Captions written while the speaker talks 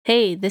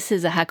Hey, this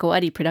is a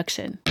Hakawati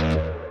production.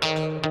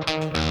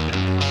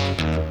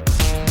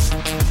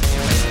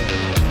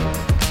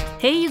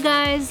 Hey, you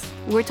guys!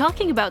 We're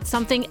talking about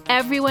something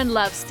everyone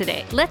loves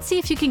today. Let's see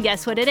if you can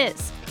guess what it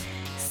is.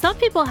 Some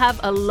people have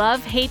a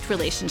love-hate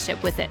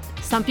relationship with it.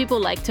 Some people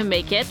like to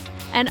make it,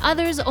 and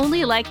others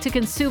only like to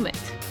consume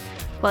it.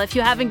 Well, if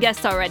you haven't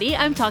guessed already,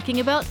 I'm talking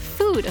about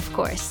food, of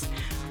course.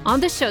 On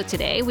the show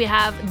today, we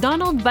have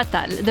Donald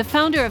Batal, the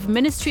founder of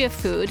Ministry of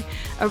Food,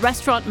 a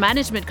restaurant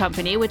management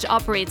company which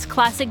operates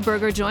Classic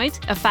Burger Joint,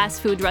 a fast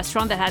food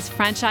restaurant that has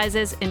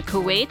franchises in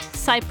Kuwait,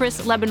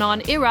 Cyprus, Lebanon,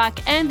 Iraq,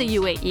 and the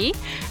UAE,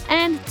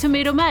 and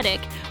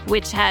Tomatomatic,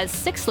 which has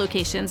 6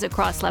 locations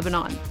across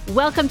Lebanon.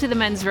 Welcome to the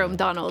Men's Room,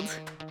 Donald.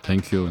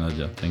 Thank you,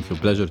 Nadia. Thank you.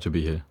 Pleasure to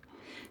be here.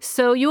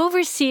 So you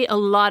oversee a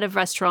lot of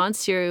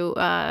restaurants. You're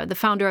the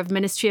founder of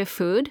Ministry of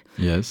Food.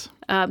 Yes.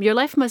 Your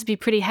life must be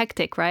pretty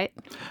hectic, right?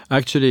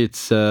 Actually,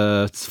 it's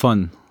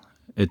fun.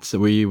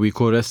 We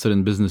call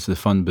restaurant business the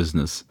fun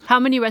business. How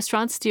many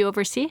restaurants do you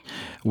oversee?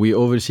 We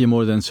oversee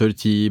more than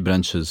 30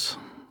 branches.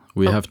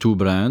 We have 2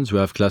 brands. We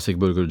have Classic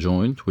Burger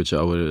Joint, which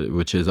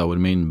is our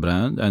main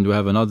brand, and we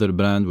have another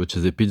brand which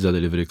is a pizza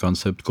delivery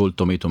concept called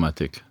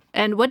Tomatomatic.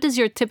 And what does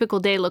your typical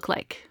day look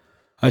like?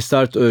 I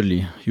start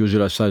early.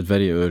 Usually I start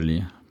very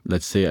early.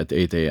 Let's say at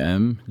 8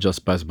 a.m.,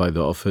 just pass by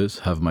the office,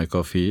 have my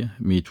coffee,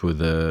 meet with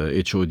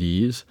the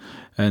HODs,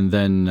 and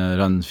then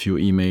run a few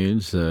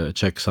emails,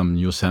 check some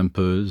new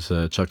samples,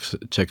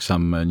 check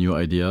some new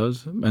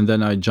ideas, and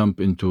then I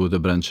jump into the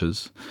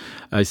branches.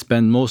 I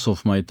spend most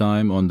of my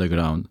time on the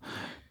ground.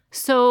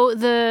 So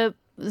the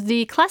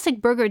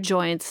classic burger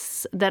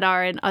joints that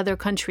are in other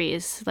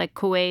countries like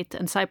Kuwait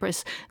and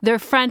Cyprus, they're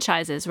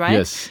franchises, right?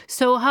 Yes.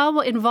 So how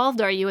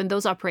involved are you in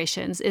those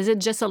operations? Is it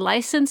just a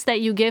license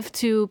that you give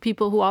to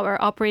people who are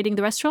operating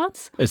the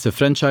restaurants? It's a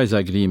franchise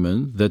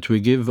agreement that we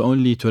give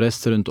only to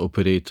restaurant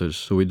operators.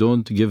 So we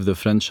don't give the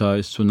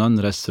franchise to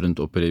non-restaurant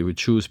operators. We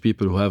choose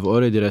people who have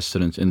already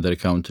restaurants in their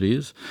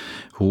countries,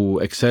 who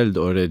excelled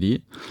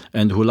already,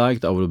 and who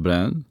liked our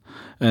brand.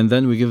 And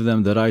then we give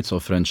them the rights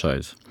of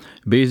franchise.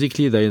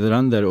 Basically, they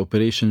run their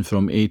operation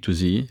from A to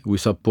Z. We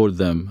support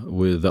them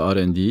with the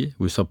R&D,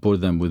 we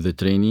support them with the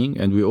training,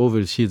 and we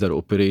oversee their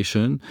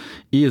operation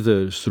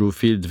either through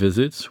field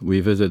visits. We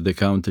visit the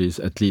countries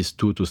at least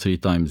 2 to 3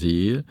 times a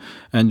year,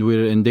 and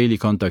we're in daily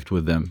contact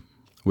with them.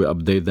 We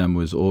update them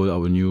with all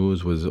our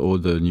news, with all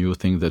the new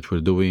things that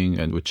we're doing,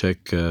 and we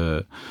check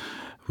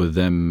with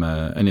them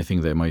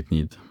anything they might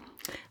need.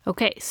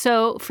 Okay,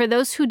 so for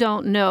those who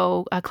don't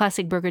know a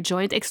Classic Burger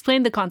Joint,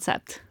 explain the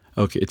concept.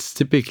 Okay, it's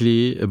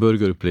typically a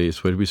burger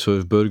place where we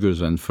serve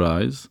burgers and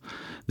fries.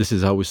 This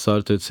is how we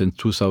started since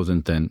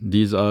 2010.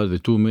 These are the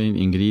 2 main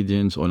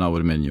ingredients on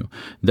our menu.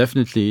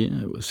 Definitely,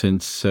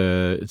 since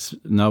it's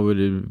now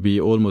will be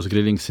almost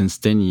grilling since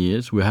 10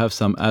 years, we have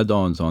some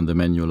add-ons on the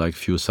menu, like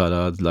few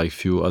salads, like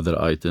few other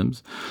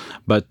items.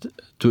 But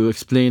to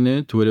explain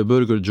it, we're a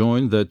burger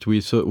joint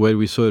where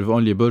we serve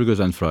only burgers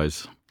and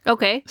fries.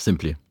 Okay.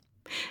 Simply.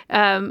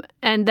 And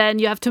then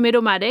you have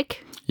Tomatomatic.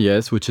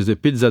 Yes, which is a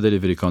pizza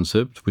delivery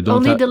concept. We don't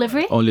Only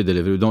delivery? Only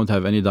delivery. We don't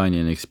have any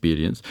dine-in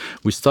experience.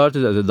 We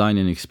started as a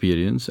dine-in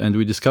experience, and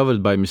we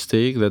discovered by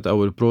mistake that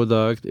our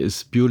product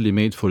is purely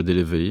made for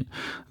delivery.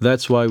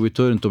 That's why we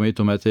turned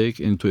Tomatomatic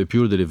into a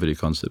pure delivery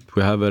concept.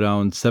 We have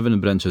around 7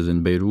 branches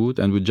in Beirut,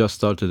 and we just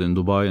started in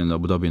Dubai and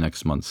Abu Dhabi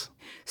next month.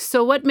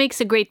 So what makes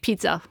a great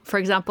pizza, for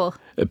example?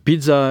 A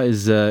pizza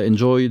is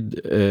enjoyed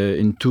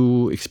in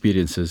 2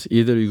 experiences.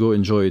 Either you go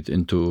enjoy it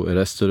into a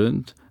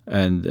restaurant,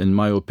 and in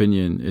my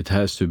opinion, it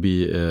has to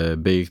be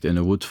baked in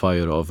a wood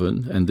fire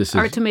oven. And this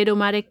Are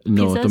Tomatomatic pizzas?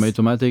 No,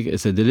 Tomatomatic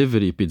is a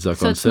delivery pizza concept.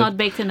 So it's not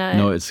baked in a...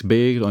 No, it's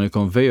baked on a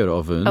conveyor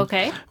oven.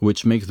 Okay.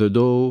 Which makes the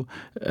dough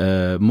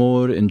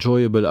more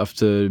enjoyable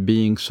after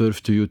being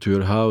served to you to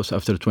your house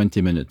after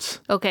 20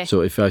 minutes. Okay.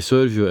 So if I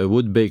serve you a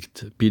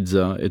wood-baked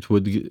pizza, it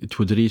would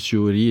reach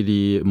you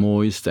really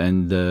moist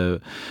and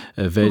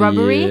very...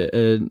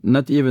 Rubbery?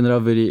 Not even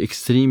rubbery,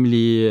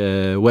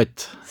 extremely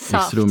wet.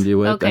 Soft. Extremely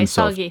wet okay, and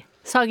soft.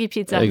 Soggy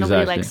pizza. Exactly.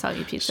 Nobody likes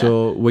soggy pizza.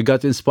 So we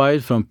got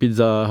inspired from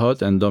Pizza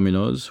Hut and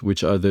Domino's,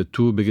 which are the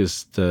 2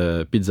 biggest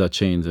pizza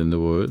chains in the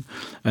world.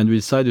 And we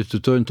decided to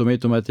turn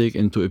Tomatomatic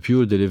into a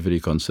pure delivery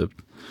concept.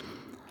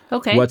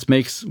 Okay. What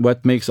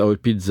makes our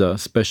pizza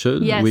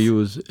special? Yes. We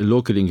use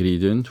local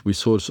ingredient. We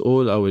source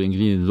all our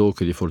ingredients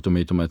locally for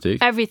Tomatomatic.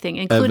 Everything,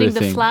 including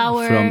the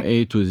flour. From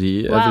A to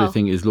Z. Wow.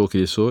 Everything is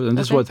locally sourced. And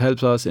this is what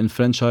helps us in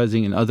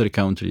franchising in other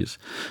countries.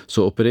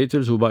 So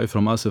operators who buy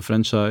from us a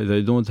franchise,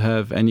 they don't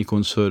have any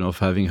concern of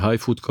having high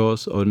food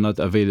costs or not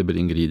available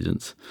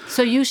ingredients.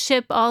 So you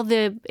ship all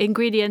the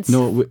ingredients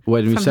No,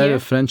 when we sell here? a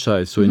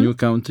franchise to a new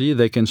country,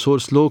 they can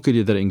source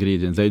locally their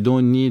ingredients. They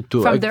don't need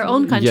to... From their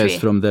own country? Yes,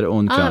 from their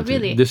own country.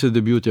 Really? This this is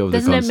the beauty of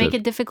Doesn't the it concept. make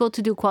it difficult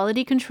to do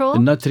quality control?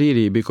 Not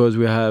really, because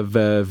we have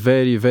a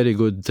very, very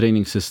good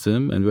training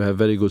system, and we have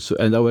very good,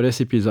 and our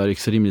recipes are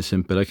extremely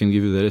simple. I can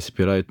give you the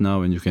recipe right now,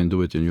 and you can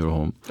do it in your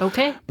home.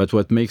 Okay. But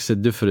what makes it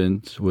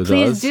different with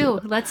Please us? do.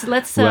 Let's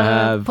We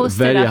have post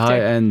very it after.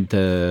 high-end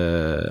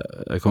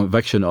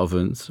convection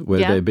ovens where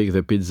Yeah. they bake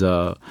the pizza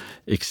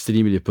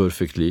extremely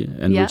perfectly,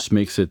 and Yeah. which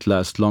makes it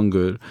last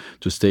longer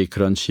to stay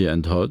crunchy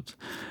and hot.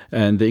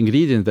 And the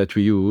ingredients that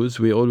we use,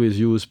 we always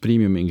use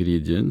premium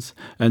ingredients,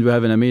 and we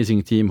have an amazing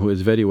team who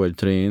is very well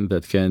trained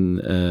that can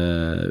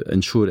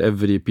ensure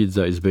every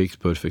pizza is baked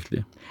perfectly.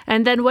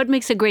 And then what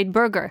makes a great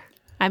burger?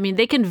 I mean,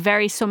 they can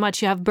vary so much.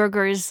 You have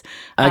burgers.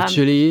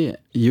 Actually,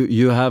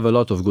 you have a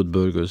lot of good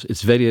burgers.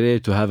 It's very rare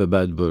to have a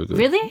bad burger.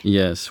 Really?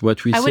 Yes. What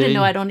we I say. wouldn't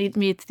know. I don't eat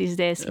meat these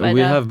days. But,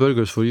 We have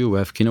burgers for you. We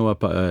have quinoa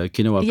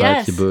Yes.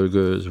 patty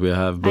burgers. We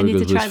have I need to burgers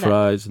with try that.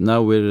 fries. Now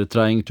we're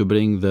trying to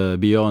bring the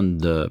beyond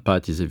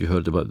patties. Have you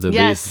heard about the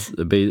Yes.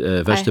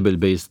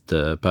 vegetable-based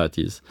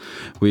patties?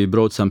 We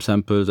brought some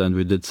samples and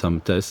we did some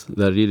tests.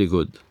 They're really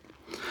good.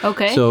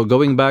 Okay. So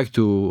going back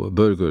to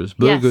burgers, Yes.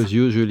 burgers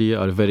usually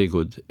are very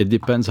good. It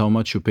depends how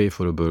much you pay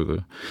for a burger.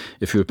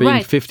 If you're paying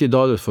Right.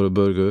 $50 for a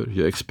burger,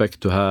 you expect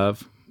to have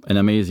an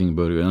amazing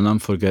burger, an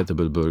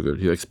unforgettable burger.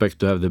 You expect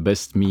to have the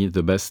best meat,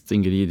 the best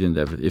ingredient,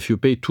 everything. If you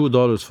pay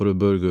 $2 for a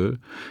burger,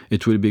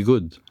 it will be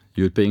good.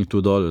 You're paying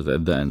 $2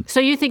 at the end. So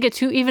you think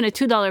even a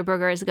 $2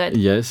 burger is good?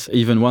 Yes,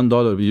 even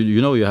 $1.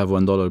 You know you have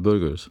 $1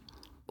 burgers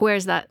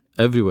Where's that?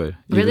 everywhere.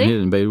 Really? Even here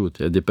in Beirut.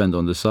 It depends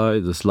on the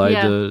size, the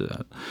slider.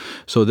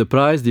 So the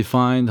price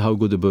defined how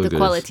good the burger The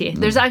is. quality.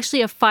 There's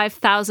actually a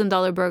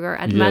 $5,000 burger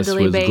at Yes,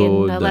 Mandalay with Bay in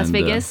gold Las and,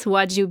 Vegas.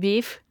 Wagyu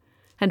beef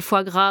and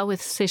foie gras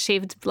with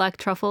shaved black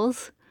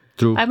truffles.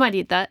 True. I might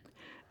eat that.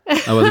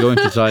 I was going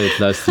to try it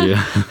last year.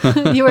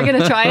 You were going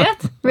to try it?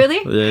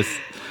 Really? Yes.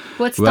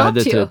 What We had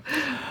stopped it you?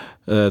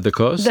 The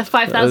cost? The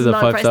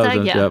 $5,000 price tag?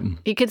 Yeah. Yeah,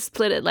 You could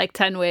split it like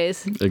 10 ways.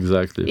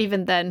 exactly.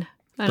 Even then.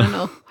 I don't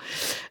know.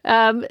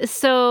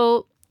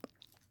 So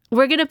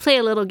we're going to play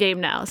a little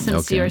game now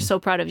since Okay. you're so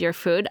proud of your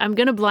food. I'm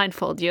going to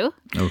blindfold you.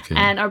 Okay.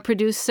 And our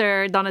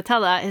producer,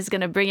 Donatella, is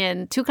going to bring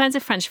in two kinds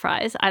of French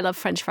fries. I love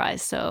French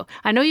fries. So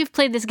I know you've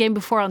played this game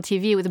before on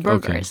TV with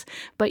burgers.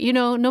 But, you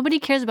know, nobody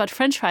cares about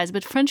French fries.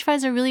 But French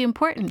fries are really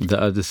important. They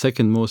are the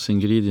second most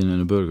ingredient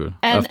in a burger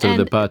And- after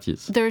the and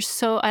patties.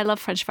 I love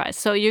French fries.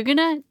 So you're going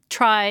to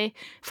try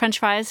French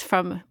fries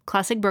from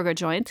Classic Burger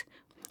Joint.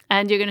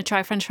 And you're going to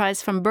try French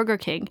fries from Burger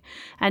King.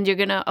 And you're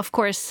going to, of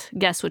course,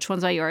 guess which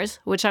ones are yours,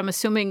 which I'm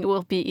assuming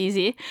will be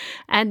easy.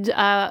 And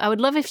I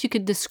would love if you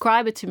could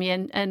describe it to me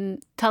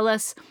and tell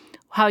us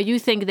how you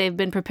think they've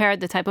been prepared,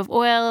 the type of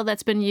oil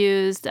that's been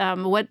used,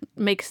 what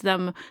makes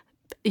them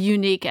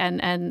unique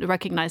and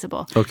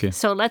recognizable. Okay.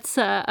 So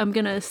I'm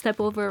going to step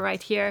over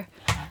right here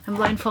and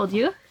blindfold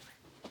you.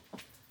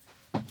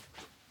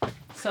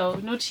 So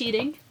no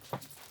cheating.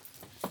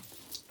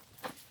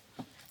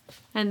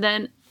 And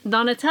then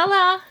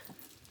Donatella.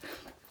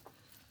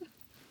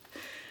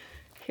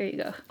 Here you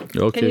go.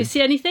 Okay. Can you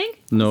see anything?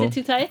 No. Is it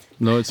too tight?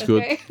 No, it's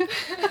good. Okay.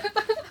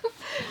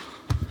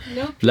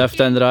 No. Left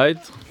and right?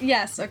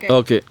 Yes, okay.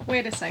 Okay.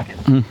 Wait a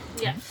second.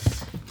 Yeah.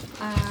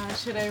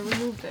 Should I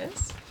remove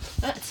this?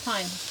 That's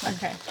fine.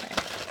 Okay.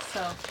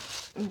 So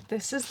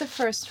This is the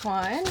first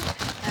one,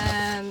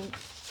 and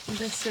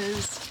this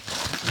is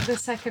the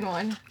second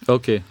one.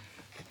 Okay.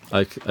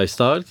 I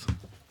start?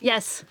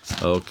 yes.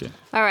 Okay.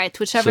 All right.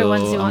 Whichever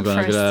ones you I'm want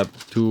gonna first. grab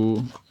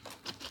 2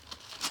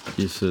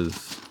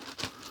 pieces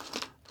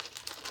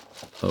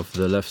of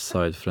the left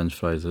side French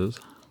fries.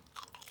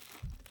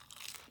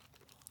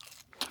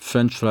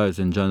 French fries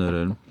in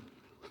general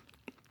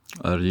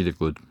are really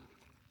good.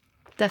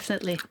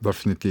 Definitely.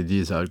 Definitely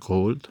these are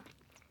cold.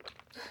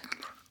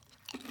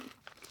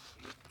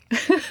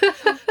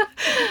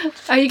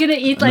 Are you gonna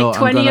eat like No, I'm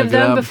 20 gonna of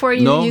them grab- before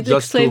you, No, you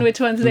just explain 2. which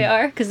ones they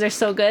are? Because they're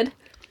so good.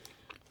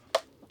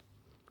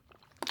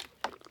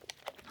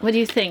 What do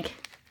you think?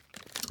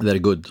 They're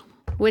good.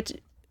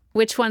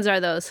 Which ones are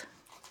those?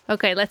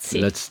 Okay, let's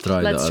see. Let's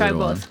try Let's the try other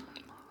both. one.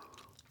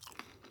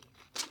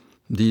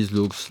 These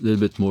looks a little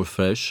bit more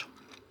fresh,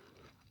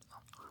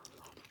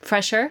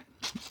 Fresher.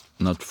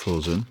 not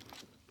frozen.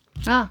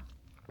 Ah,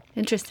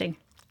 interesting.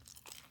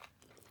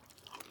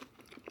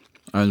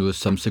 And with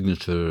some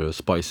signature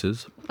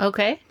spices,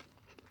 Okay.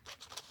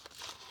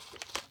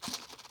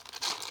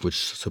 which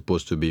is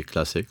supposed to be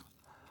classic.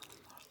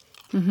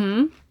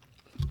 Mm-hmm.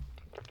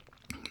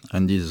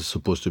 And these are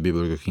supposed to be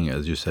Burger King,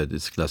 as you said,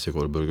 it's classic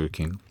or Burger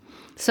King.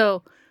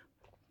 So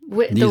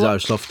These are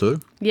softer.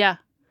 yeah,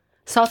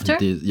 softer.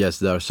 Yes,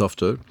 they are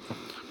softer.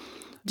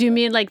 Do you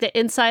mean like the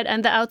inside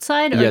and the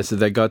outside? Or? Yes,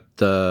 they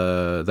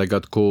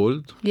got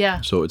cold,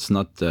 Yeah. so it's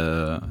not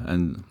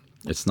and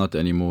it's not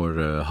anymore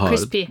hard.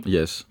 Crispy.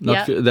 Yes,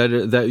 not Yeah.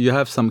 there. You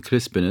have some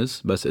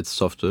crispiness, but it's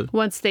softer.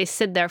 Once they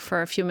sit there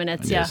for a few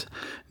minutes, Yes, yeah.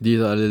 these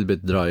are a little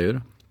bit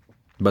drier,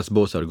 but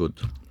both are good.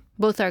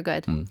 Both are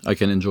good. I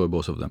can enjoy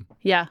both of them.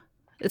 Yeah.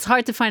 It's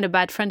hard to find a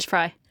bad French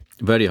fry.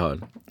 Very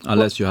hard.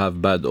 Unless you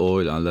have bad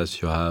oil,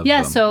 unless you have...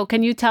 Yeah, so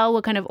can you tell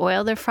what kind of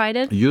oil they're fried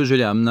in?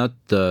 Usually, I'm not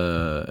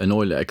an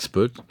oil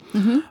expert,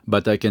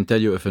 but I can tell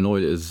you if an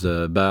oil is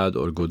bad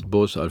or good.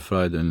 Both are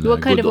fried in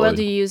What kind good of oil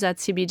do you use at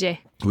CBJ?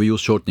 We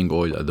use shortening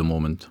oil at the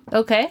moment.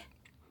 Okay.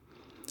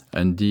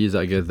 And these,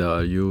 I guess, they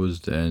are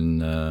used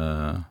in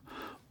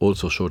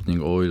also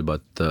shortening oil,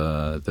 but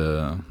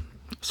the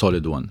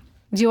solid one.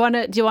 Do you want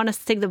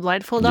to take the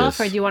blindfold off,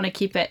 or do you want to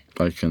keep it?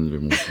 I can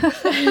remove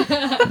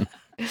it.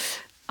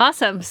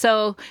 Awesome.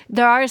 So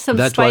there are some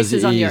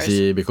spices on yours. That was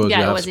easy because we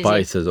have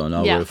spices on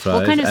our fries.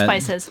 What kind of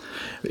spices?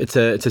 It's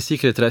a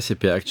secret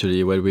recipe,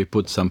 actually, where we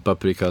put some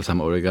paprika,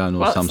 some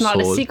oregano, some salt.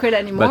 It's not a secret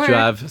anymore. But you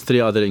have 3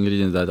 other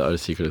ingredients that are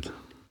secret.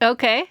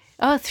 Okay.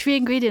 Oh, 3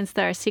 ingredients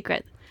that are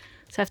secret.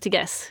 So I have to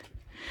guess.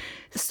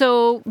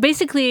 So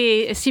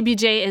basically,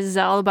 CBJ is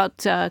all about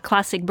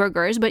classic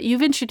burgers, but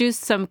you've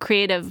introduced some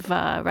creative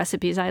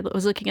recipes. I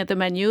was looking at the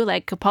menu,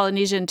 like a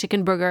Polynesian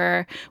chicken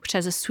burger, which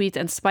has a sweet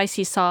and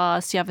spicy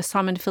sauce. You have a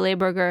salmon filet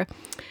burger.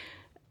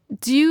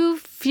 Do you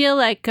feel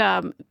like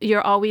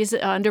you're always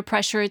under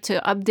pressure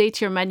to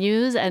update your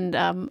menus and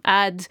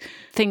add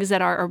things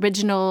that are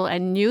original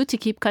and new to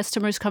keep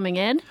customers coming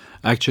in?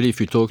 Actually, if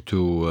you talk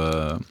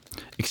to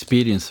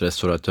experienced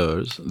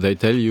restaurateurs, they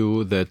tell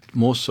you that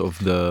most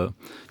of the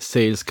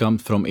sales come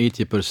from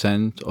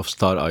 80% of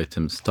star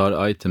items. Star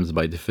items,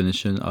 by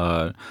definition,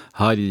 are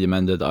highly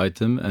demanded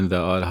items and they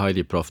are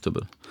highly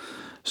profitable.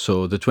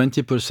 So the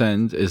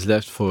 20% is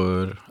left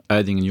for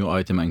adding a new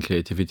item and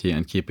creativity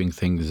and keeping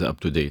things up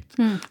to date.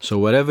 So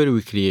whatever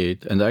we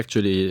create, and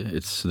actually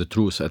it's the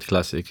truth at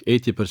Classic,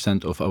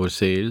 80% of our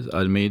sales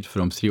are made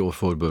from 3 or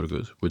 4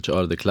 burgers, which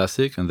are the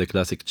classic and the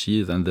classic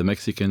cheese and the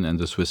Mexican and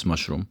the Swiss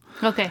mushroom.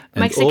 Okay,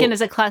 and Mexican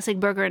is a classic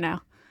burger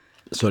now.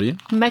 Sorry?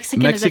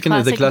 Mexican is a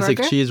classic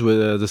burger? cheese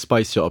with the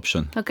spicy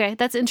option. Okay,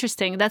 that's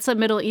interesting. That's a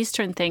Middle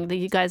Eastern thing that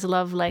you guys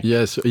love, like...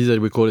 Yes, either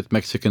we call it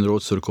Mexican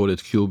roads or call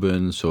it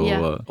Cuban.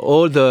 So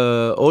all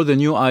the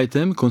new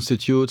item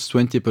constitutes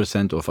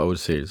 20% of our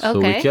sales.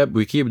 Okay. So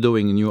we keep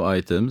doing new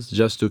items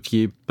just to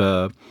keep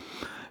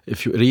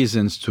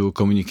reasons to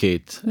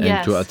communicate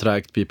and to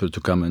attract people to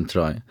come and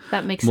try.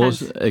 That makes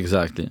sense.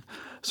 Exactly.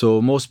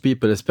 So most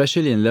people,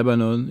 especially in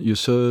Lebanon, you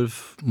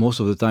serve most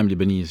of the time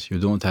Lebanese. You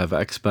don't have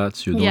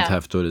expats, you don't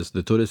have tourists.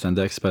 The tourists and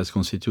the expats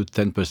constitute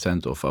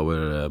 10% of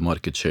our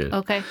market share.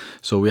 Okay.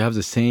 So we have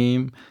the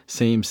same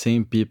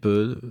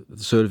people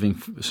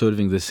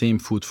serving the same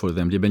food for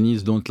them.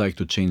 Lebanese don't like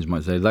to change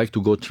much. They like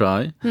to go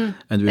try and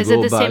we go back. Is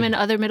it the same in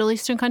other Middle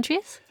Eastern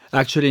countries?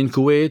 Actually, in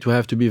Kuwait, we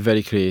have to be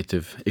very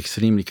creative,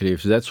 extremely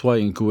creative. That's why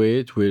in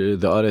Kuwait,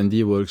 the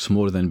R&D works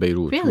more than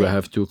Beirut. Really? We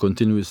have to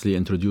continuously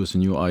introduce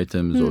new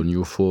items or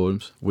new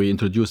forms. We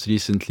introduced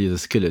recently the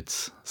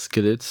skillets.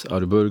 Skillets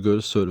are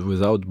burgers served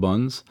without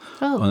buns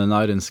on an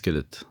iron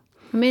skillet.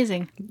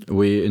 Amazing.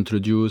 We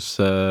introduced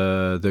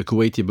the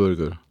Kuwaiti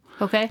burger.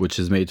 Okay. Which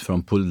is made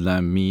from pulled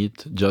lamb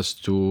meat,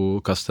 just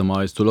to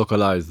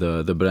localize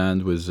the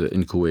brand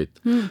in Kuwait.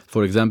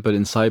 For example,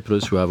 in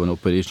Cyprus, we have an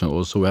operation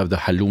also. We have the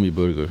halloumi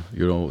burger.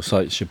 You know,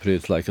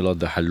 Cypriots like a lot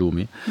the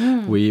halloumi.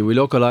 We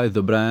localize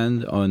the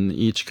brand on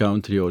each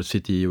country or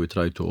city we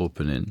try to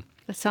open in.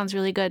 That sounds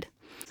really good.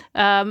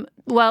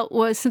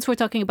 Well, since we're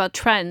talking about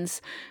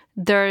trends,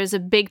 there's a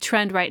big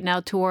trend right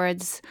now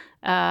towards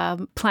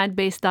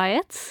plant-based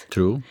diets.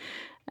 True.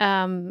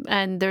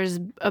 And there's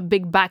a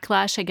big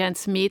backlash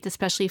against meat,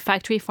 especially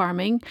factory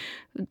farming.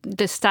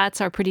 The stats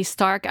are pretty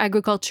stark.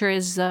 Agriculture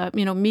is,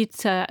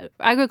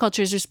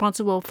 agriculture is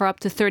responsible for up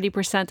to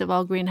 30% of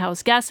all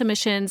greenhouse gas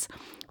emissions,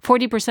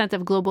 40%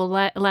 of global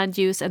land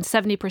use, and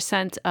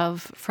 70%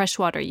 of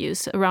freshwater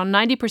use. Around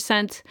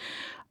 90%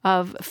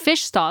 of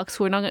fish stocks,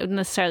 we're not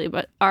necessarily,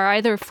 but are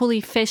either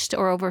fully fished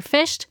or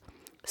overfished.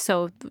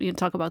 So you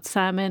talk about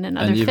salmon and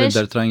other fish. And even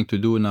they're trying to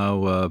do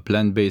now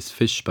plant-based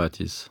fish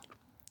patties.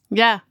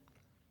 Yeah.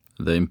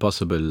 The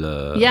Impossible.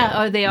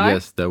 They are?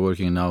 Yes, they're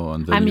working now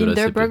on the new recipe.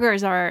 Their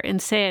burgers are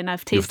insane.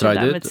 I've tasted You've tried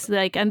them. it? It's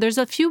like, and there's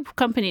a few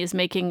companies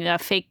making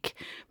fake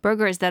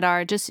burgers that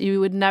are just,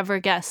 you would never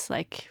guess,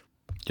 like.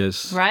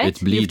 Yes. Right? It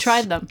bleeds. You've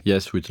tried them?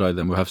 Yes, we tried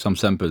them. We have some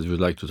samples. We'd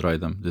like to try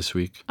them this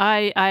week.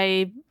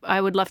 I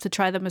would love to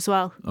try them as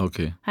well.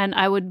 Okay. And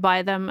I would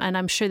buy them, and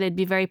I'm sure they'd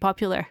be very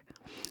popular,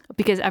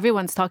 because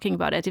everyone's talking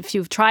about it. If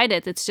you've tried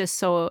it, it's just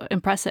so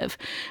impressive.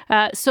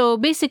 So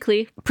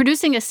basically,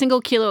 producing a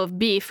single kilo of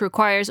beef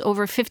requires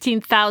over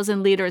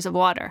 15,000 liters of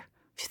water.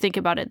 If you think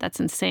about it, that's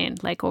insane,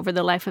 like over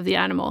the life of the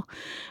animal.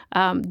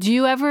 Do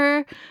you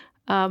ever,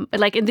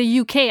 like in the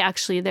UK,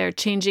 actually, they're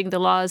changing the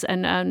laws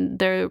and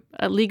they're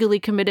legally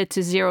committed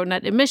to zero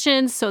net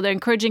emissions. So they're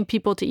encouraging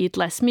people to eat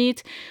less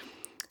meat.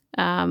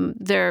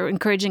 They're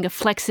encouraging a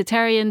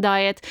flexitarian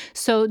diet.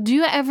 So do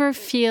you ever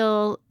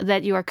feel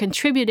that you are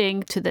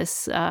contributing to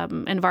this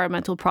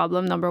environmental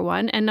problem, number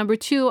one? And number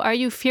two, are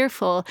you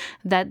fearful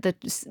that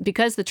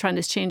because the trend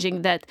is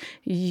changing, that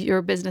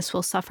your business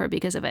will suffer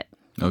because of it?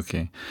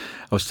 Okay.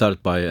 I'll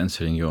start by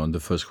answering you on the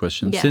first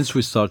question. Yes. Since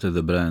we started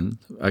the brand,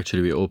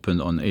 actually we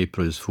opened on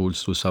April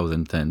Fools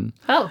 2010.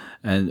 Oh,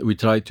 And we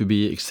try to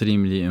be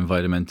extremely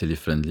environmentally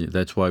friendly.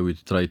 That's why we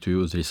try to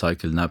use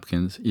recycled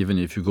napkins. Even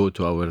if you go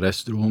to our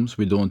restrooms,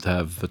 we don't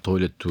have a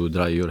toilet to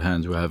dry your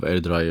hands. We have air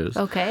dryers.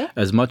 okay.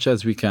 As much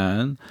as we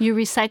can, You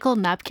recycle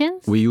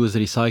napkins? we use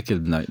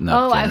recycled napkins.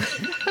 Oh, I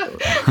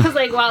was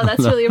like, wow,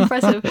 that's really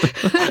impressive.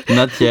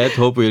 Not yet.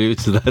 Hope we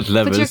reach that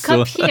level. Put your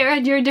cup So- here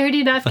and your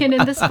dirty napkin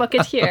in this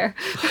bucket here.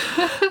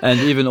 and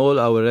even all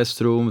our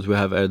restrooms, we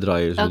have air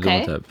dryers. We Okay.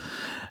 don't have.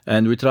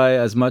 And we try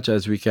as much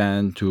as we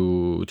can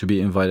to be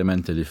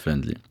environmentally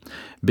friendly.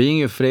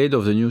 Being afraid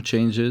of the new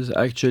changes,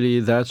 actually,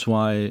 that's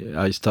why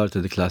I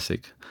started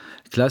Classic.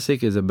 Classic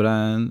is a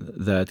brand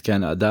that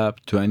can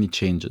adapt to any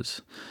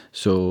changes.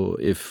 So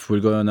if we're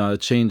going to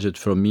change it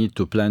from meat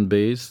to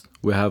plant-based,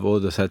 we have all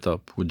the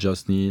setup. We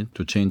just need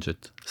to change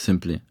it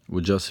simply.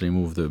 We just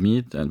remove the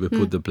meat and we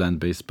put the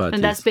plant-based patties.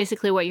 And that's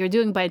basically what you're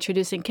doing by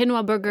introducing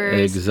quinoa burgers.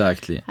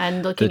 Exactly.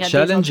 And looking The at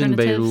challenge these in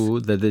alternatives.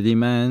 Beirut that the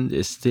demand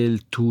is still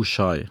too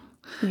shy.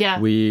 Yeah.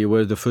 We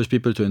were the first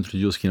people to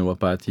introduce quinoa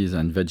patties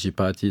and veggie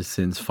patties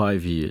since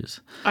 5 years.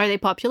 Are they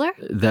popular?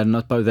 They're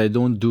not. They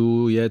don't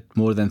do yet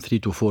more than 3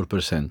 to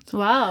 4%.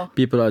 Wow.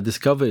 People are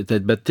discovering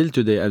that, but till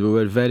today, and we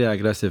were very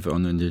aggressive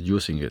on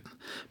introducing it.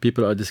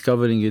 People are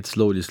discovering it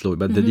slowly.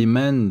 But the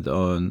demand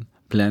on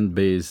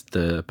plant-based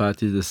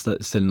patties is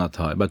still not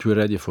high. But we're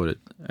ready for it,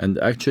 and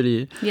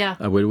actually, Yeah.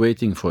 we're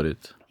waiting for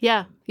it.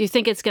 Yeah. You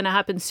think it's going to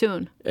happen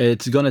soon?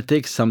 It's gonna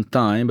take some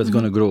time, but it's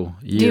gonna grow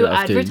year Do you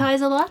after year.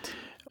 advertise a lot?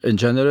 In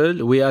general,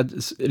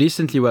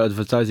 recently we're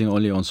advertising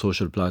only on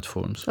social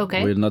platforms.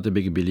 Okay. We're not a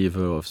big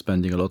believer of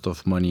spending a lot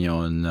of money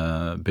on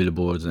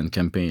billboards and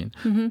campaign.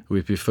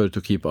 We prefer to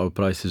keep our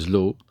prices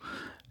low.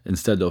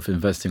 Instead of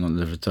investing on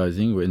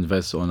advertising, we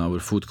invest on our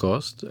food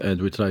cost,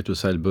 and we try to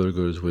sell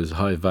burgers with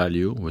high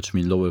value, which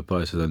means lower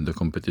prices than the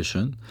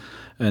competition.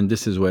 And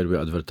this is where we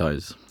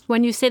advertise.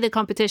 When you say the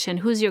competition,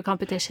 who's your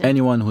competition?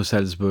 Anyone who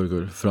sells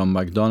burger, from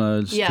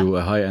McDonald's Yeah. to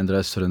a high-end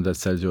restaurant that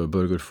sells you a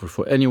burger,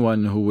 for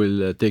anyone who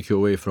will take you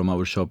away from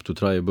our shop to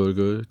try a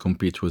burger,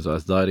 compete with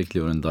us directly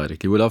or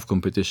indirectly. We love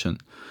competition.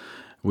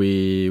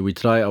 We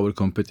try our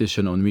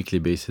competition on weekly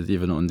basis,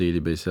 even on daily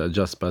basis. I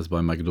just passed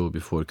by McDo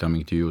before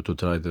coming to you to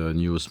try the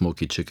new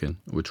smoky chicken,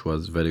 which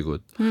was very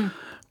good.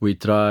 We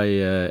try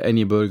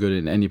any burger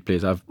in any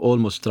place. I've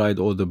almost tried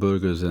all the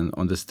burgers in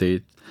the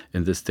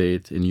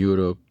state, in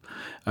Europe.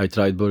 I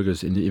tried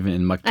burgers even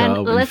in Macau, And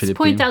in let's Philippines.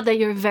 point out that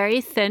you're very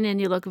thin and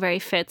you look very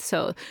fit.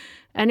 So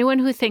anyone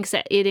who thinks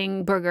that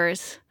eating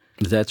burgers,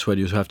 That's where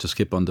you have to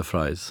skip on the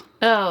fries.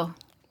 oh,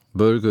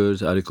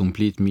 Burgers are a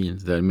complete meal.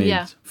 They're made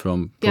Yeah. from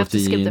You have to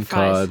skip protein, the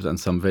fries. carbs, and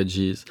some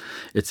veggies.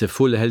 It's a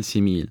full healthy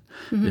meal.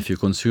 If you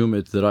consume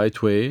it the right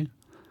way,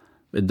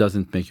 it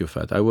doesn't make you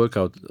fat. I work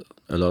out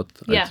a lot.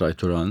 Yeah. I try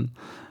to run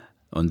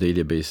on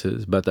daily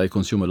basis, but I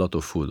consume a lot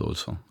of food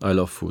also. I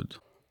love food.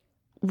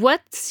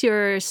 what's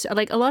your,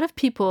 like a lot of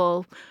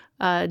people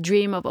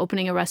dream of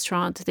opening a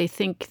restaurant. They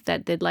think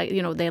that they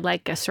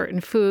like a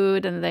certain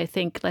food and they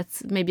think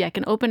maybe I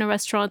can open a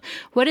restaurant.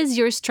 What is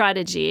your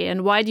strategy and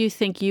why do you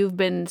think you've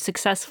been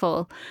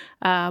successful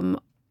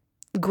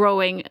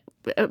growing?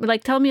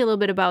 Like, tell me a little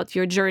bit about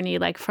your journey,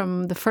 like from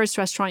the first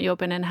restaurant you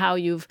opened and how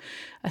you've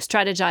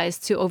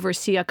strategized to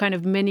oversee a kind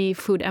of mini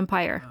food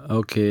empire.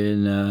 Okay,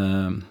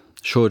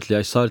 shortly,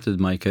 I started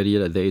my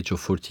career at the age of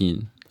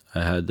 14.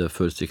 I had the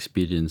first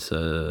experience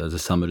as a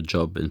summer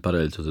job in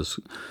parallel to this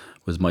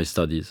with my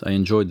studies. I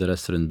enjoyed the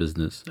restaurant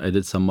business. I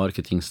did some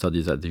marketing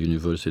studies at the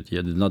university.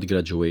 I did not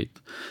graduate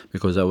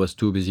because I was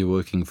too busy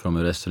working from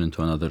a restaurant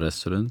to another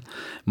restaurant.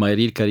 My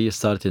real career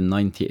started in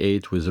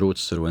 98 with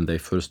Roadster when they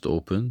first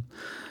opened.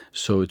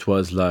 So it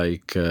was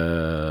like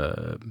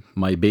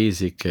my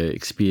basic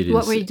experience.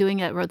 What were you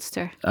doing at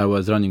Roadster? I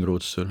was running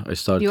Roadster. I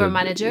started. You were a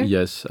manager?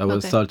 Yes, I was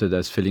Okay. started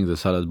as filling the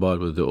salad bar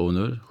with the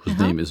owner, whose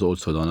name is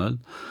also Donald.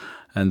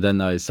 And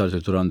then I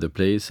started to run the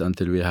place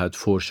until we had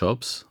 4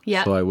 shops.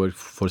 Yeah. So I worked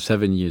for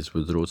 7 years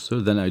with Roadster.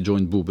 Then I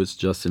joined Boobis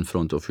just in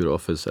front of your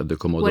office at the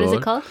Commodore. What is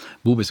it called?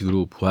 Boobis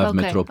Group, who have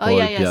Okay. Metropole, Oh,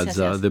 yeah, yes,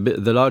 Piazza, yes, yes.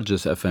 The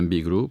largest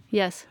F&B group.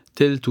 Yes.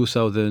 Till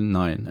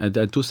 2009. And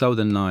at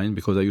 2009,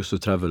 because I used to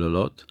travel a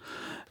lot,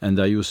 and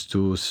I used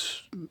to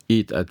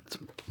eat at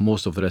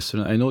most of the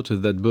restaurants, I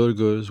noticed that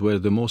burgers were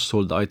the most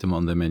sold item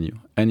on the menu.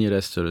 Any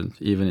restaurant,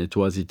 even it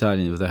was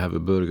Italian, if they have a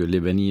burger,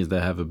 Lebanese, they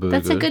have a burger.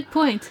 That's a good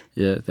point.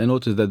 Yeah, I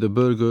noticed that the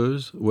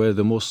burgers were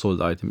the most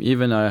sold item.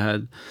 Even I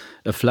had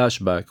a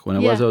flashback. When I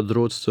was Yeah. at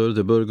Roadster,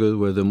 the burgers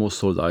were the most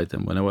sold item.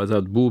 When I was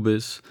at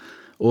Boobis,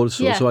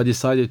 also. Yeah. So I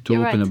decided to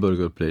You're open right. a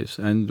burger place.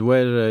 And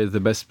where is the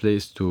best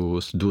place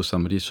to do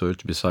some research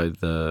beside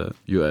the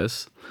US?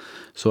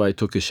 So I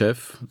took a chef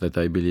that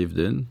I believed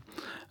in.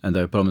 and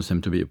I promised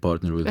him to be a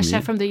partner with A me.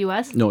 chef from the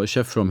US? No, a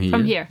chef from here.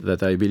 From here.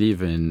 That I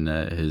believe in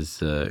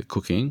his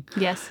cooking.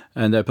 Yes.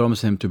 And I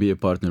promised him to be a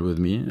partner with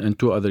me and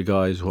two other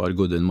guys who are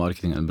good in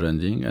marketing and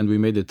branding. And we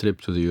made a trip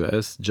to the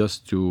US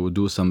just to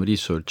do some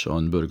research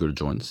on burger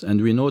joints.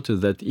 And we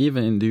noticed that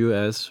even in the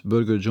US,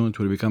 burger joints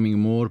were becoming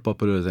more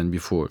popular than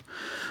before.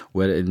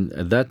 Where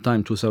at that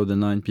time,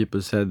 2009,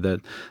 people said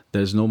that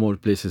there's no more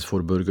places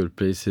for burger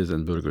places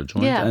and burger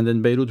joints. Yeah. And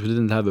in Beirut, we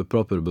didn't have a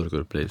proper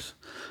burger place.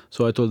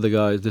 So I told the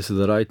guys, this is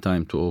the right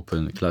time to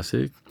open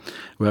Classic.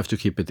 We have to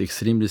keep it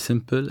extremely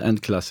simple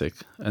and classic.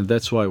 And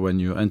that's why when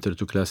you enter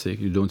to Classic,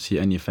 you don't see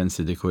any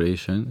fancy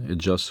decoration.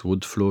 It's just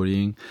wood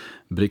flooring,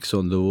 bricks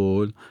on the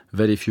wall,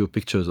 very few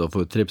pictures of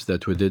our trips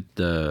that we did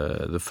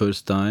the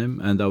first time,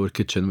 and our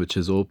kitchen, which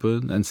is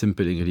open, and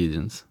simple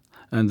ingredients.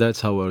 And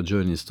that's how our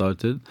journey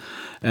started.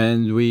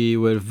 And we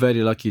were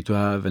very lucky to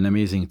have an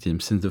amazing team.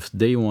 Since the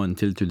day one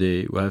till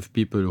today, we have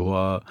people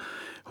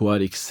who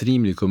are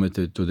extremely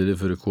committed to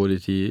deliver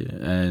quality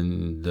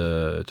and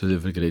to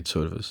deliver great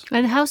service.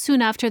 And how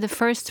soon after the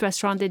first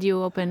restaurant did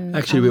you open?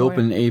 Actually, we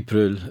opened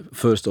April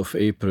 1st of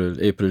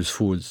April, April's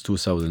Fools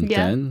 2010.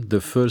 Yeah.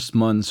 The first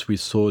months we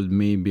sold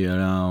maybe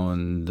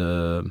around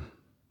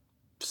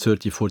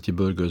 30, 40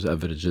 burgers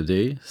average a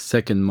day.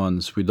 Second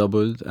month we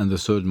doubled, and the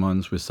third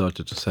month we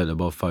started to sell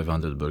about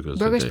 500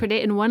 burgers a day. Per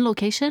day in one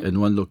location? In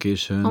one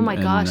location. Oh my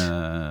gosh.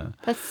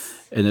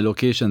 That's in a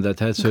location that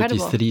has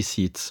incredible. 33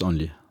 seats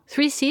only.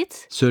 3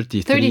 seats?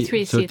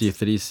 33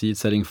 seats. seats,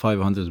 selling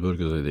 500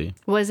 burgers a day.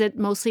 Was it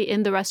mostly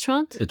in the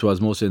restaurant? It was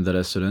mostly in the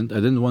restaurant.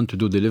 I didn't want to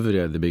do delivery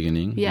at the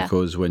beginning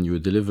because when you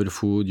deliver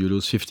food, you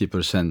lose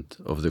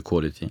 50% of the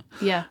quality.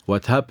 Yeah.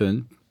 What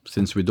happened,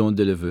 since we don't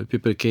deliver,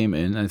 people came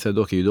in and said,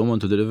 okay, you don't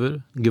want to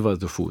deliver? Give us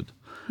the food.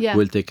 Yeah.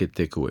 We'll take it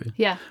takeaway.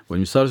 Yeah. When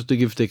you started to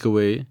give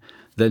takeaway,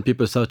 then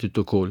people started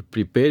to call,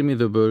 prepare me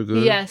the burger,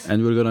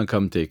 and we're going to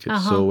come take it.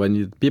 So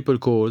when people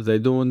call, they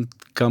don't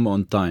come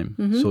on time.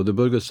 So the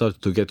burger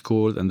started to get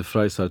cold and the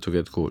fries started to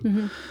get cold.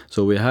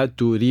 So we had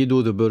to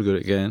redo the burger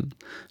again.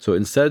 So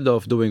instead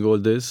of doing all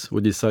this,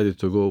 we decided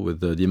to go with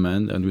the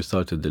demand and we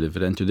started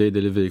delivery. And today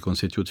delivery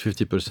constitutes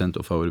 50%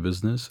 of our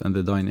business and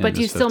the dine-in. But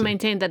you still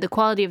maintain that the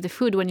quality of the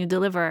food when you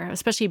deliver,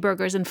 especially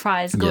burgers and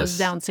fries, goes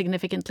down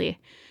significantly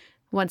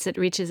once it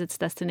reaches its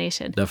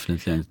destination.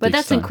 Definitely. But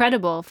that's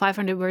incredible,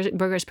 500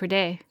 burgers per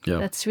day. Yeah.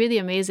 That's really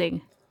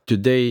amazing.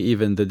 Today,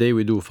 even the day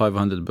we do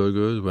 500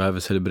 burgers, we have a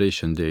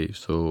celebration day.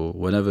 So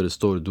whenever a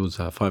store does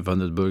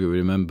 500 burgers, we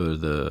remember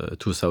the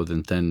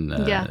 2010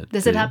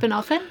 Does it happen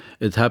often?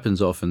 It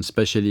happens often,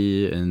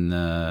 especially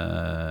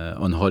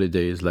on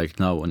holidays. Like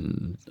now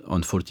on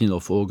 14th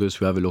of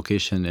August, we have a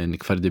location in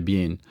Kfar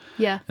Debien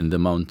in the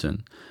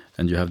mountain.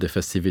 And you have the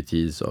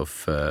festivities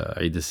of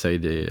Eid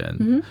al-Saidi,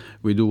 and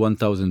we do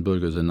 1,000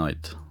 burgers a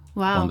night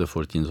on the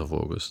 14th of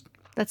August.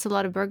 That's a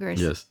lot of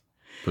burgers. Yes,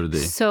 per day.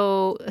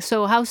 So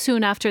how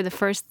soon after the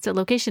first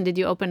location did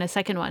you open a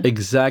second one?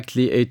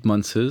 Exactly 8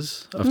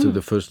 months after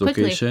the first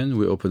quickly. location,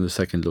 we opened the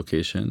second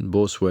location.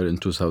 Both were in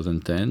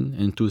 2010.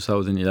 In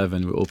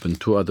 2011, we opened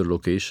 2 other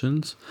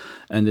locations.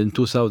 And in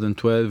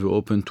 2012, we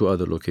opened 2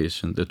 other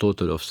locations, a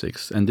total of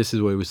 6. And this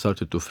is where we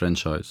started to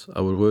franchise.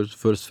 Our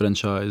first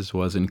franchise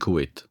was in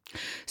Kuwait.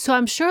 So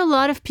I'm sure a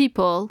lot of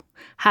people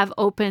have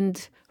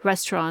opened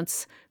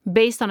restaurants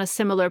based on a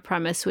similar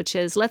premise, which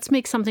is let's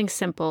make something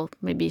simple,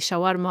 maybe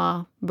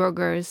shawarma,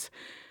 burgers,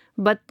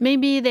 but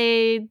maybe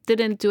they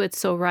didn't do it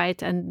so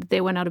right and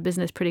they went out of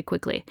business pretty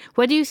quickly.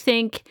 What do you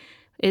think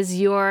is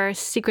your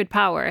secret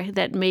power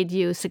that made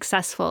you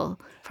successful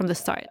from the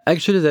start?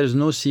 Actually, there's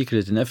no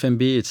secret. In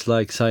F&B, it's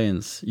like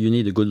science. You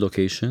need a good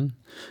location.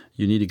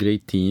 You need a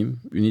great team.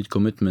 You need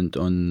commitment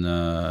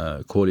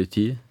on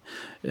quality.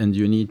 And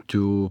you need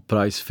to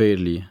price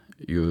fairly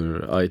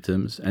your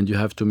items. And you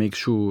have to make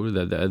sure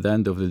that at the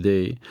end of the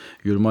day,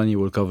 your money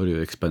will cover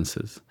your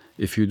expenses.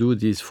 If you do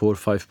these 4 or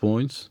 5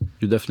 points,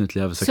 you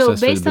definitely have a successful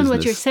business. So based on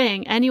what you're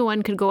saying,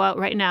 anyone could go out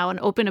right now and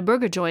open a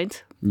burger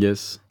joint.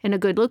 Yes. In a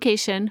good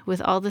location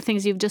with all the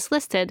things you've just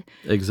listed.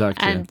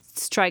 Exactly. And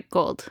strike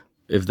gold.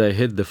 If they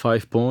hit the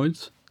 5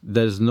 points,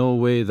 there's no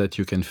way that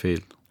you can fail.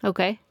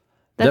 Okay.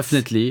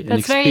 Definitely an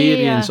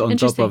experience on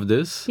top of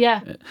this. Yeah.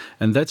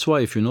 And that's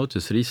why if you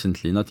notice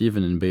recently, not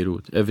even in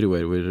Beirut,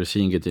 everywhere, we're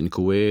seeing it in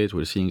Kuwait,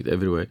 we're seeing it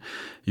everywhere,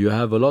 you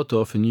have a lot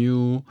of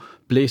new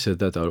places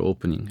that are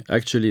opening.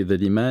 Actually, the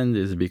demand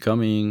is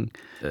becoming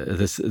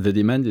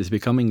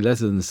less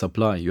than the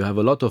supply. You have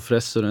a lot of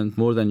restaurants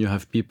more than you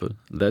have people.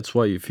 That's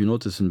why if you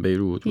notice in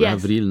Beirut, we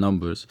have real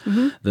numbers.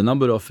 The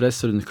number of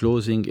restaurants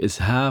closing is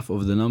half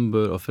of the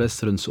number of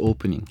restaurants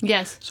opening.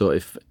 Yes. So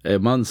if a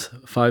month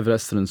 5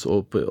 restaurants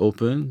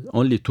open,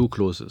 only 2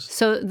 closes.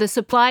 So the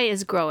supply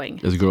is growing.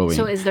 It's growing.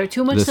 So is there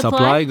too much supply? The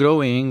supply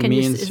growing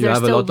means you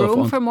have a lot of... Is there still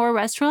room for more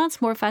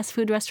restaurants, more fast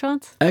food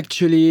restaurants?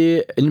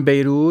 Actually, in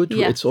Beirut,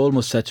 it's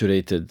almost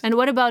saturated. And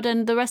what about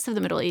in the rest of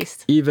the Middle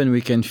East? Even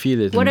we can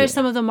feel it. What are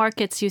some of the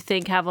markets you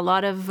think have a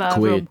lot of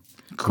room?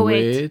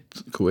 Kuwait.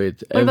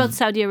 What about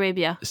Saudi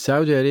Arabia?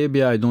 Saudi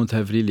Arabia, I don't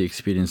have really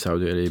experience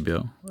Saudi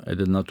Arabia. I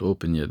did not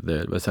open yet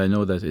there. But I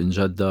know that in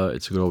Jeddah,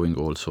 it's growing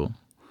also.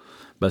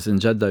 But in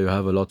Jeddah, you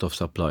have a lot of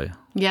supply.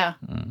 Yeah.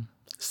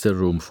 Still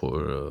room for,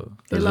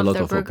 there's a love lot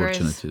their of burgers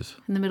opportunities.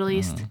 in the Middle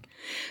East.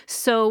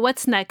 So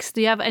what's next?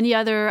 Do you have any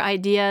other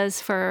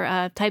ideas for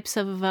types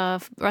of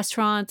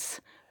restaurants?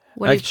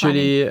 What are you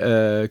planning?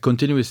 Actually,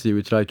 continuously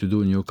we try to do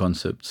new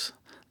concepts.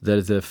 There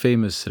is a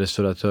famous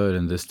restaurateur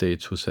in the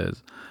States who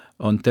says,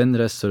 on 10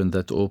 restaurants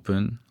that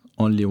open,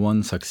 only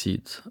one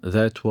succeeds.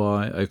 That's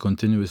why I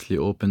continuously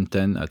open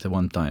 10 at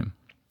one time.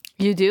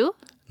 You do?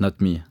 Not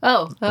me.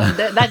 Oh,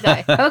 that guy.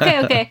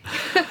 Okay.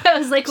 I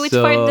was like, which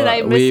part did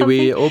I miss something?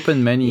 We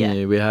opened many,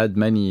 Yeah. we had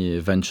many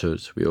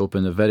ventures. We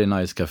opened a very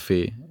nice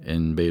cafe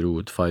in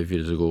Beirut 5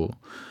 years ago,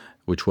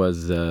 which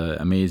was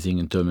amazing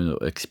in terms of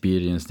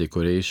experience,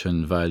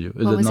 decoration, value.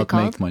 It What did was it not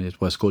called? make money. It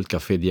was called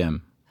Café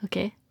Diem.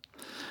 Okay.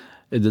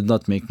 It did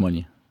not make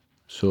money.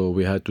 So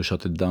we had to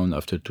shut it down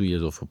after 2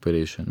 years of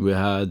operation. We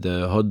had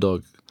a hot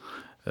dog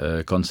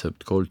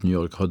concept called New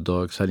York Hot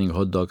Dog, selling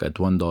hot dog at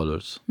 $1.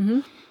 Mm-hmm.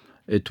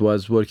 It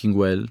was working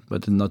well,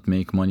 but did not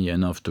make money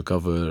enough to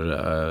cover,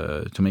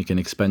 to make an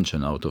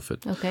expansion out of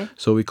it. Okay.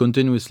 So we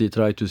continuously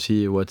try to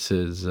see what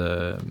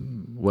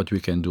we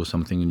can do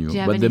something new. Do you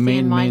have But the anything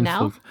in main mind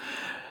now?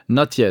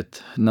 not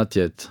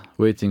yet.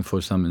 Waiting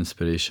for some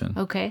inspiration.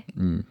 Okay.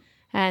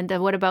 And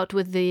what about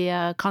with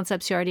the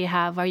concepts you already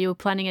have? Are you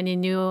planning any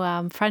new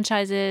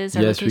franchises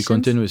or Yes, we locations?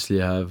 continuously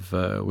have.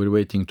 We're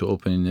waiting to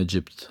open in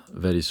Egypt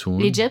very soon.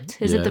 Egypt?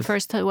 Is it the Yes.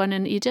 first one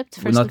in Egypt?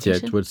 First Not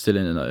location? yet. We're still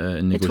in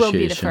negotiation. It will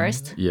be the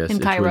first Yes, in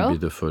it Cairo? will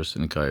be the first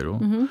in Cairo.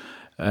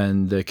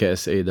 And the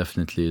KSA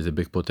definitely is a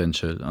big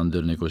potential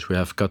under negotiation. We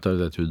have Qatar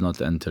that will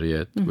not enter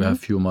yet. We have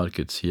few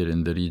markets here in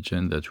the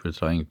region that we're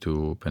trying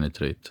to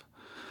penetrate.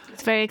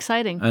 It's very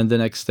exciting. And the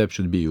next step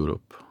should be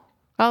Europe.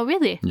 Oh,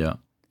 really? Yeah.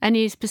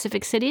 Any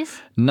specific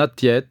cities?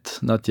 Not yet.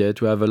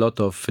 We have a lot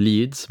of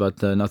leads, but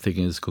nothing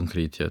is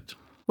concrete yet.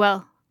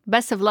 Well,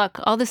 best of luck.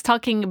 All this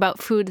talking about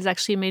food has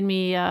actually made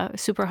me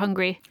super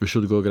hungry. We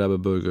should go grab a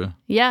burger.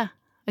 Yeah,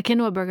 a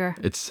quinoa burger.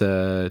 It's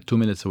 2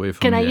 minutes away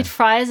from Can I here. eat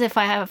fries if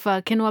I have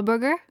a quinoa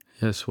burger?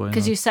 Yes, why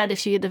Because not? you said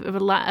if you eat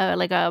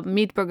like a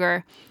meat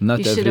burger, Not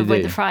you should every avoid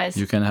day. the fries.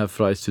 You can have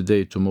fries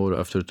today, tomorrow,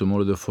 after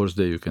tomorrow, the fourth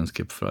day you can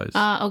skip fries.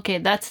 Okay,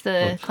 that's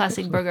the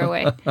classic burger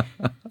way.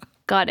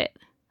 Got it.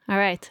 All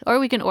right. Or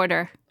we can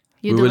order.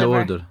 You we deliver. will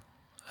order.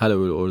 Hala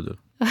will order.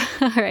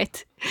 All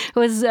right. It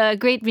was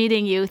great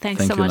meeting you. Thanks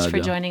Thank so you, much for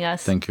Nadia. joining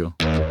us. Thank you.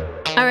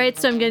 All right,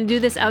 so I'm going to do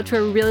this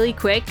outro really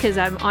quick because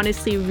I'm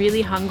honestly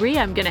really hungry.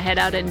 I'm going to head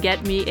out and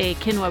get me a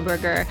quinoa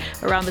burger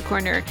around the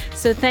corner.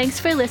 So thanks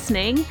for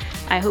listening.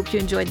 I hope you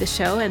enjoyed the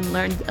show and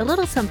learned a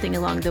little something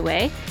along the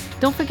way.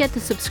 Don't forget to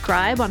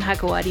subscribe on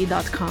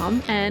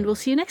hakawadi.com, and we'll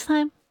see you next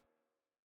time.